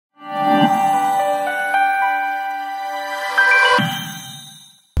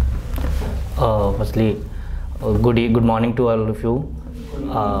Firstly, good morning to all of you.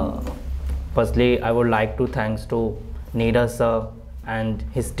 Uh, Firstly, I would like to thanks to Neeraj sir and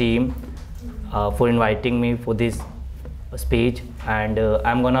his team for inviting me for this speech, and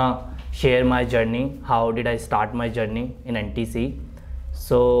I'm gonna share my journey. How did I start my journey in NTC?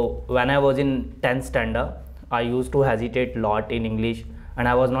 So when I was in 10th standard, I used to hesitate a lot in English, and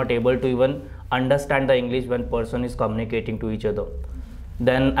I was not able to even understand the English when person is communicating to each other.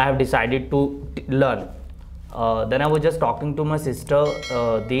 Then I have decided to learn. Then I was just talking to my sister.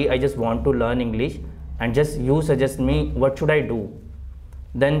 I just want to learn English, and just you suggest me what should I do.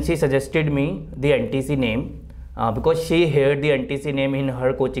 Then she suggested me the NTC name because she heard the NTC name in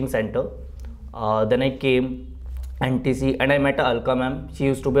her coaching center. Then I came NTC and I met Alka ma'am. She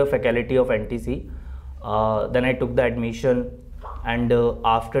used to be a faculty of NTC. Then I took the admission, and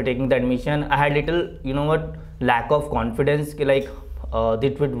after taking the admission, I had little, lack of confidence, like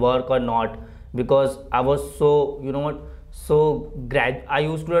it would work or not, because I was so, I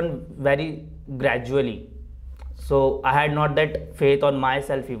used to learn very gradually. So I had not that faith on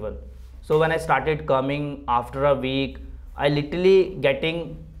myself even. So when I started coming after a week, I literally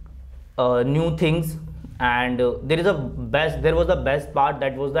getting new things, and there was the best part,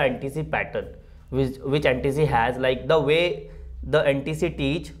 that was the NTC pattern, which NTC has, like the way the NTC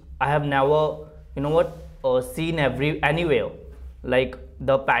teach. I have never seen anywhere, like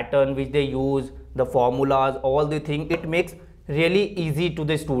the pattern which they use, the formulas, all the thing, it makes really easy to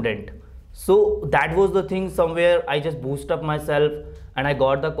the student. So that was the thing, somewhere I just boost up myself and I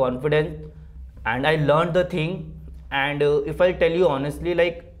got the confidence and I learned the thing. And if I tell you honestly,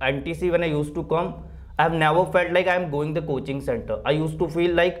 like NTC, when I used to come, I have never felt like I'm going the coaching center. I used to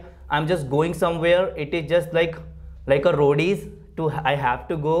feel like I'm just going somewhere. It is just like a roadies I have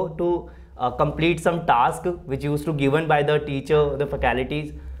to go to complete some task which used to given by the teacher, the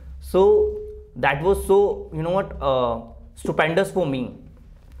faculties. So that was so stupendous for me.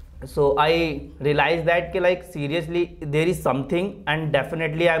 So I realized that like seriously there is something, and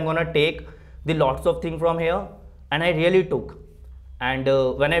definitely I'm gonna take the lots of things from here, and I really took. And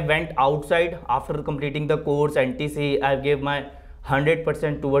when I went outside after completing the course NTC, I gave my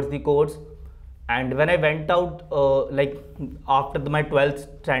 100% towards the course. And when I went out like after my 12th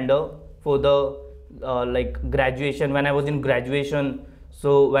standard for the graduation, when I was in graduation,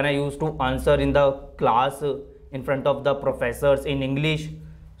 so when I used to answer in the class in front of the professors in English,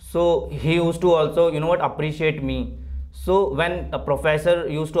 so he used to also appreciate me. So when a professor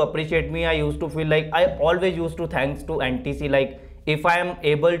used to appreciate me, I used to feel like I always used to thanks to NTC, like if I am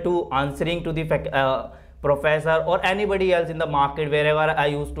able to answering to the professor or anybody else in the market, wherever I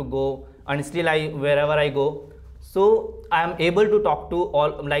used to go, and still wherever I go, so I am able to talk to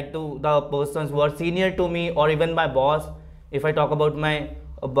all, like to the persons who are senior to me, or even my boss. If I talk about my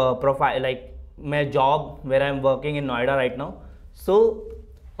profile, like my job where I am working in Noida right now, so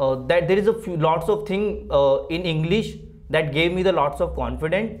that there is lots of thing in English that gave me the lots of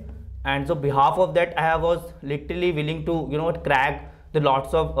confidence. And so behalf of that, I was literally willing to crack the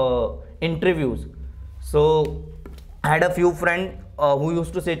lots of interviews. So I had a few friends who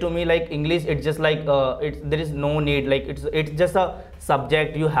used to say to me like, English, it's just like there is no need, like it's just a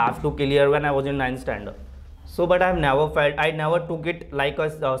subject you have to clear, when I was in 9th standard. So but I never took it like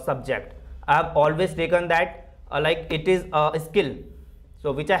a subject. I have always taken that like it is a skill,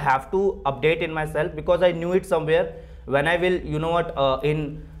 so which I have to update in myself, because I knew it somewhere when I will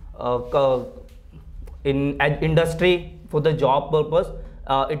in industry for the job purpose,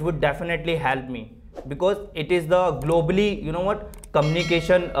 it would definitely help me, because it is the globally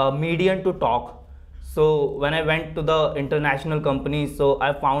communication medium to talk. So when I went to the international companies, so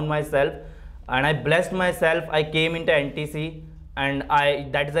I found myself and I blessed myself. I came into NTC, and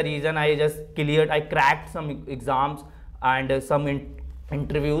that's the reason I just I cracked some exams and some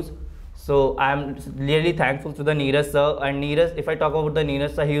interviews. So I am really thankful to the Neeraj sir. And Neeraj, if I talk about the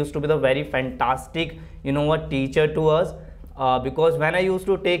Neeraj sir, he used to be the very fantastic teacher to us, because when I used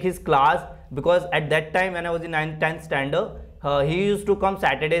to take his class, because at that time when I was in 9th 10th standard, he used to come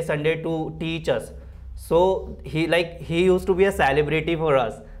Saturday Sunday to teach us. So he used to be a celebrity for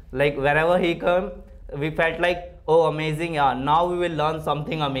us. Like whenever he come, we felt like, oh amazing, yeah, now we will learn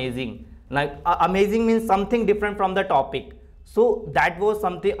something amazing. Like amazing means something different from the topic. So that was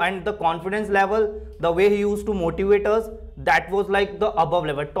something. And the confidence level, the way he used to motivate us, that was like the above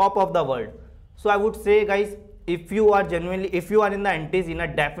level, top of the world. So I would say, guys, if you are in the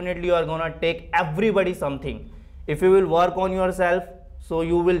NTC, definitely you are gonna take everybody something. If you will work on yourself, so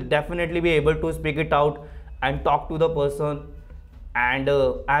you will definitely be able to speak it out and talk to the person. And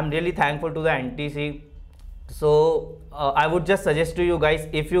I'm really thankful to the NTC. So I would just suggest to you guys,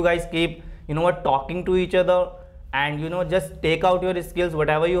 if you guys keep talking to each other, and just take out your skills,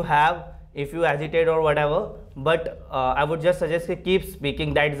 whatever you have, if you hesitate or whatever. But I would just suggest to keep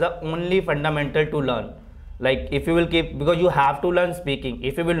speaking. That's the only fundamental to learn. Like if you will keep, because you have to learn speaking.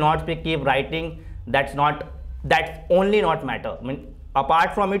 If you will not speak, keep writing, that's only not matter. I mean,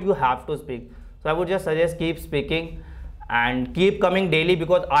 apart from it, you have to speak. So I would just suggest keep speaking and keep coming daily,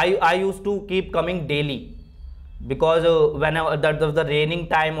 because I used to keep coming daily, because whenever that was the raining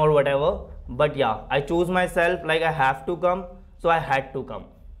time or whatever. But yeah, I choose myself, like I have to come, so I had to come.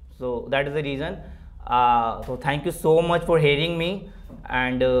 So that is the reason. So thank you so much for hearing me,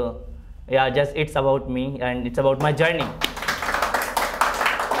 and yeah, just it's about me and it's about my journey.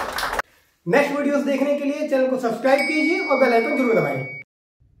 Next videos देखने के लिए channel को subscribe कीजिए और bell icon जरूर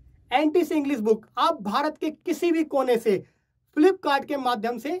दबाएं। NTC English book आप भारत के किसी भी कोने से फ्लिपकार्ट के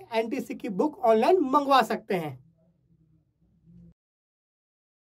माध्यम से NTC की बुक ऑनलाइन मंगवा सकते हैं।